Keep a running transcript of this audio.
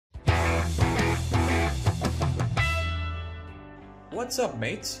What's up,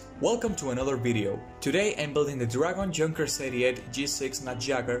 mates? Welcome to another video. Today I'm building the Dragon Ju88 G6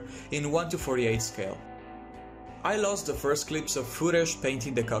 Nachtjäger in 1:48 scale. I lost the first clips of footage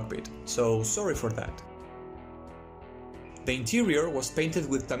painting the cockpit, so sorry for that. The interior was painted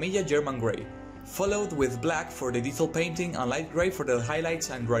with Tamiya German grey, followed with black for the detail painting and light grey for the highlights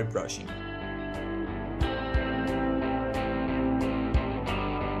and dry brushing.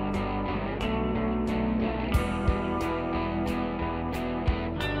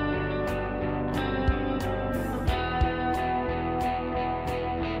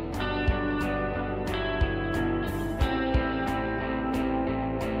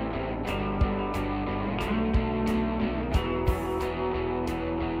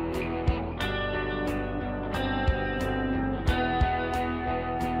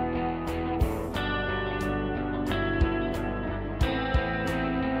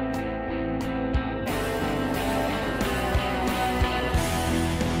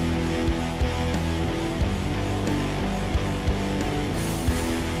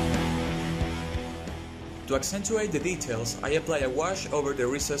 To accentuate the details, I apply a wash over the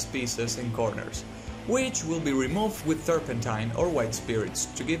recessed pieces and corners, which will be removed with turpentine or white spirits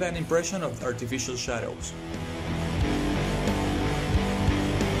to give an impression of artificial shadows.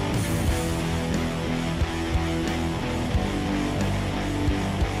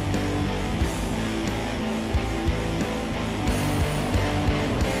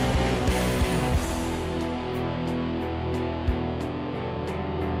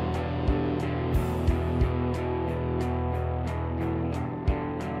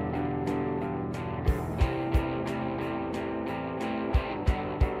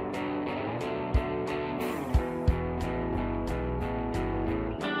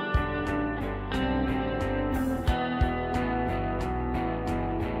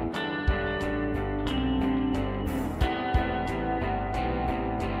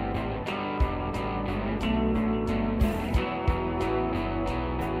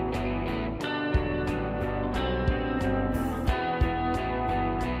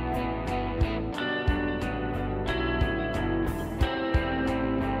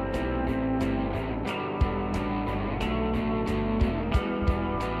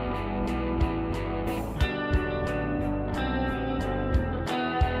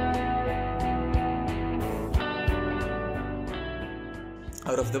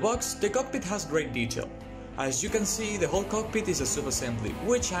 Out of the box, the cockpit has great detail. As you can see, the whole cockpit is a sub-assembly,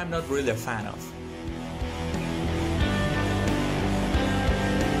 which I'm not really a fan of.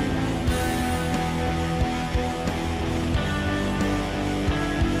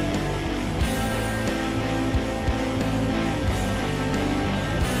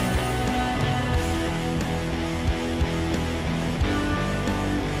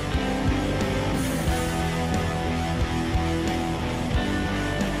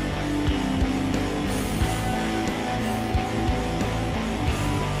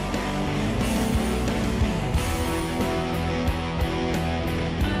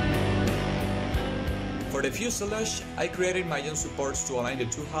 For the fuselage, I created my own supports to align the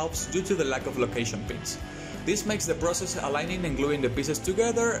two halves due to the lack of location pins. This makes the process aligning and gluing the pieces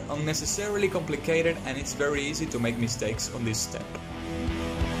together unnecessarily complicated, and it's very easy to make mistakes on this step.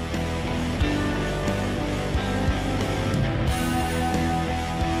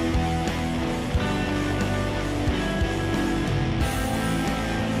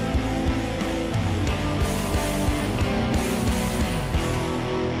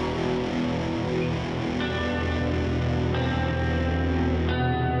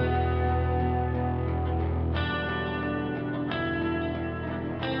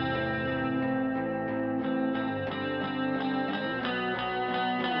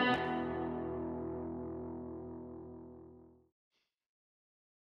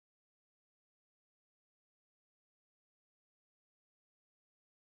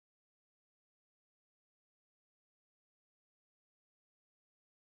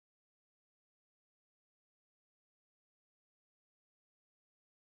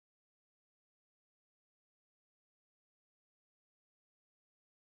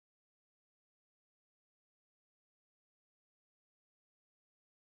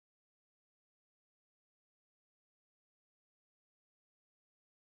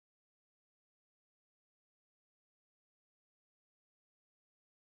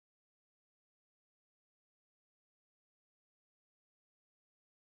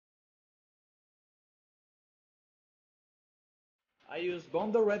 I use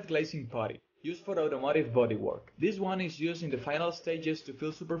Bondo Red glazing putty, used for automotive bodywork. This one is used in the final stages to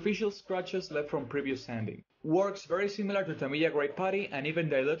fill superficial scratches left from previous sanding. Works very similar to Tamiya Grey putty and even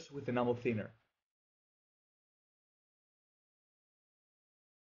dilutes with enamel thinner.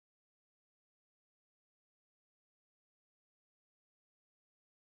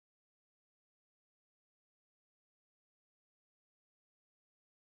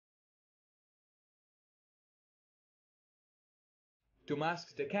 To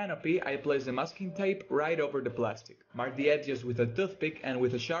mask the canopy, I place the masking tape right over the plastic, mark the edges with a toothpick, and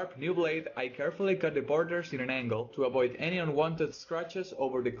with a sharp new blade I carefully cut the borders in an angle to avoid any unwanted scratches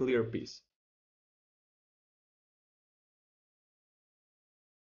over the clear piece.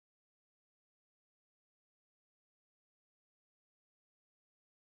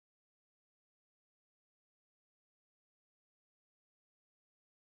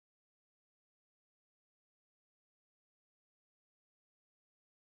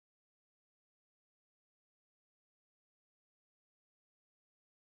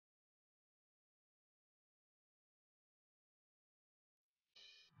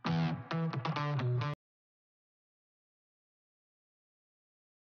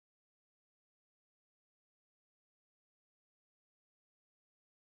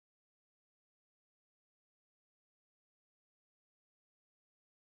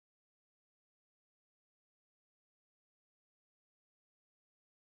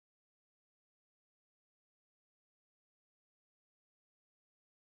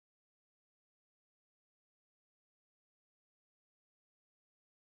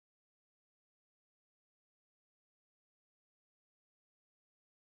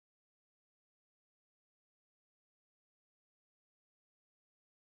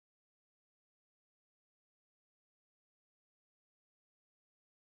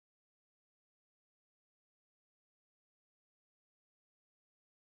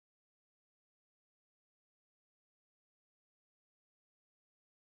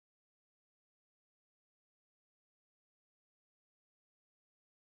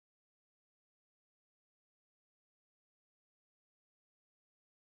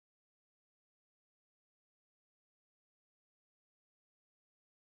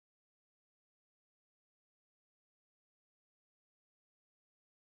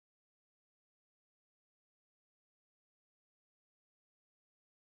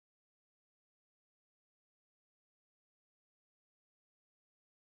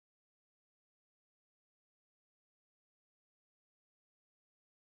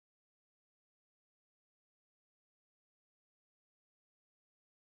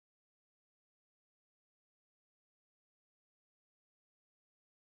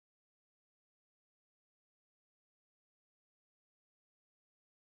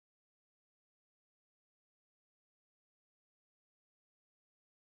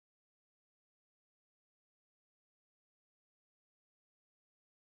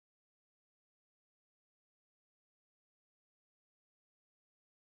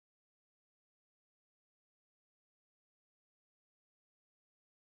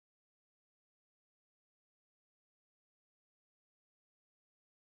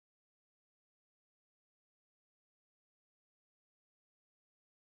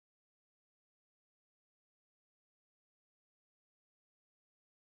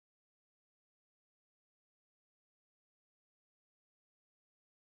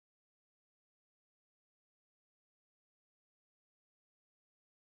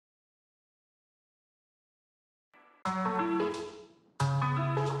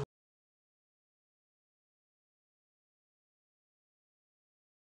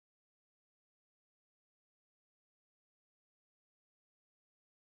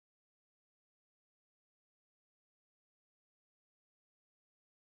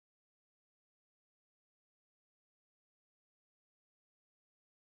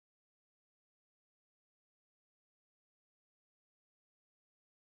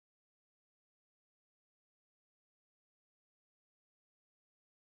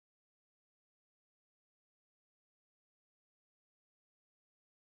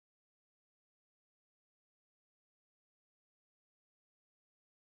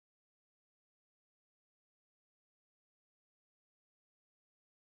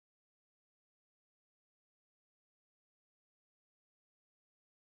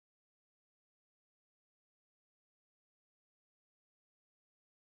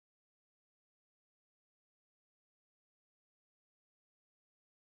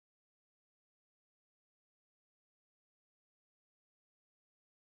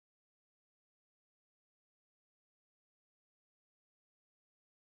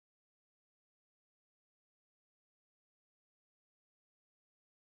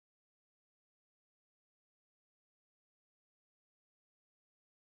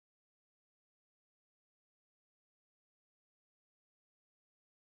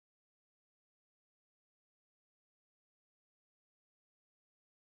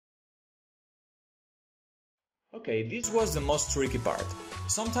 Okay, this was the most tricky part.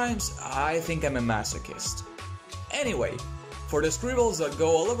 Sometimes I think I'm a masochist. Anyway, for the scribbles that go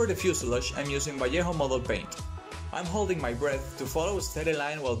all over the fuselage, I'm using Vallejo model paint. I'm holding my breath to follow a steady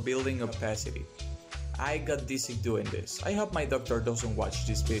line while building opacity. I got dizzy doing this. I hope my doctor doesn't watch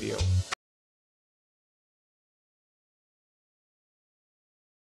this video.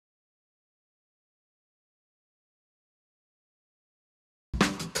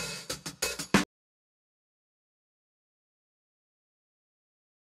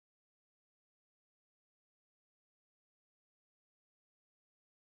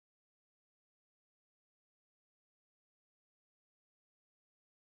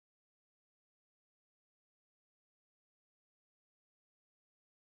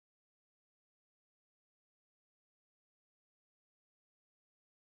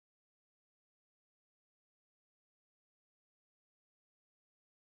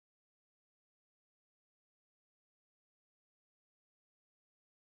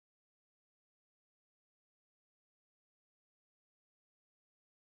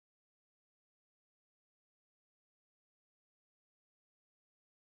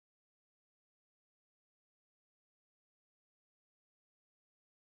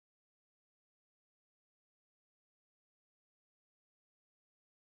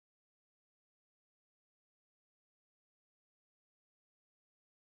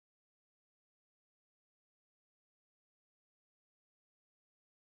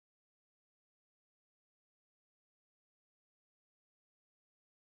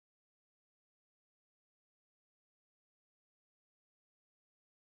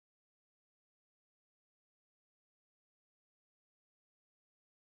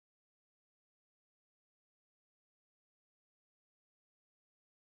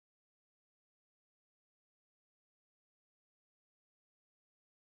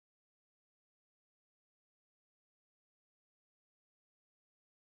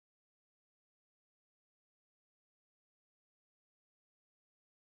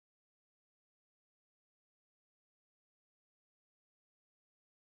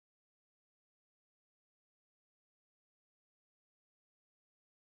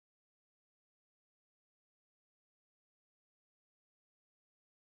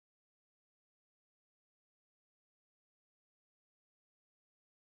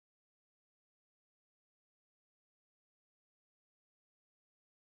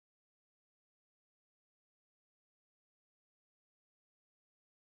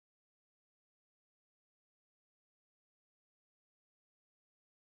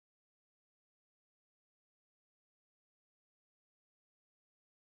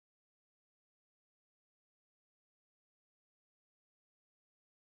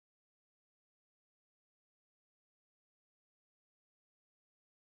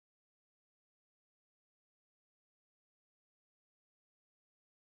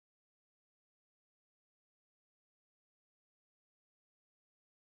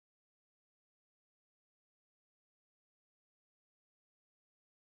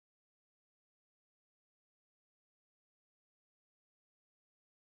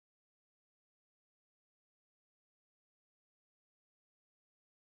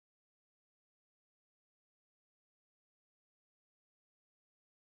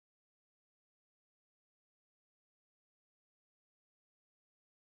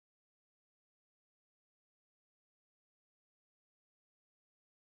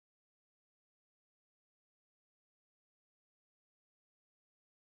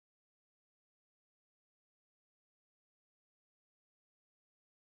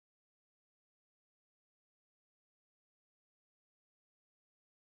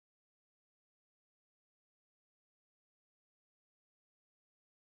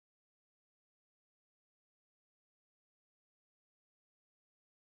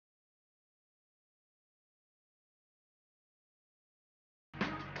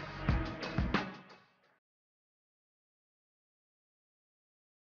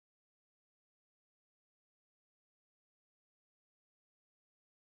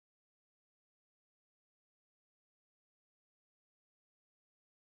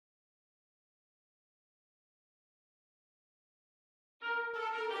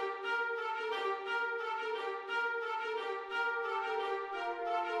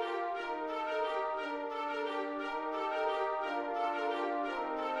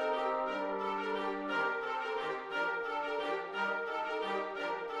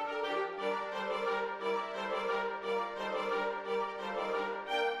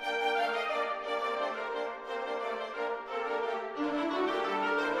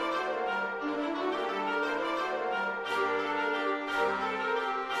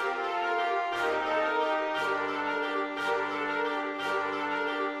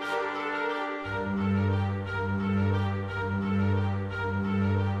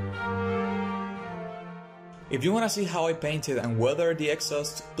 If you wanna see how I painted and weathered the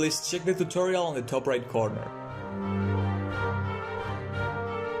exhaust, please check the tutorial on the top right corner.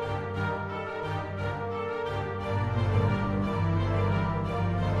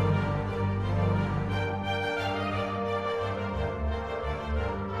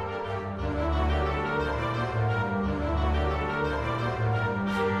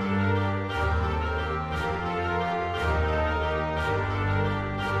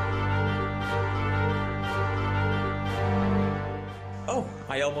 Oh,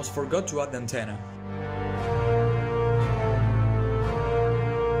 I almost forgot to add the antenna.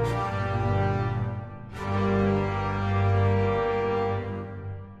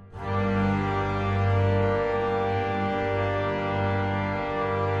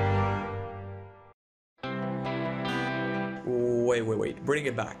 Wait, bring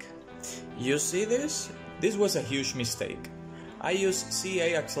it back. You see this? This was a huge mistake. I used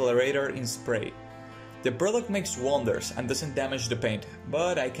CA accelerator in spray. The product makes wonders and doesn't damage the paint,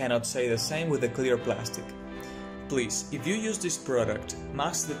 but I cannot say the same with the clear plastic. Please, if you use this product,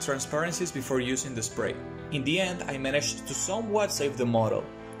 mask the transparencies before using the spray. In the end, I managed to somewhat save the model,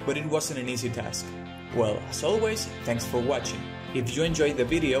 but it wasn't an easy task. Well, as always, thanks for watching. If you enjoyed the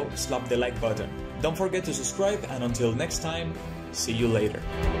video, slap the like button. Don't forget to subscribe, and until next time, see you later.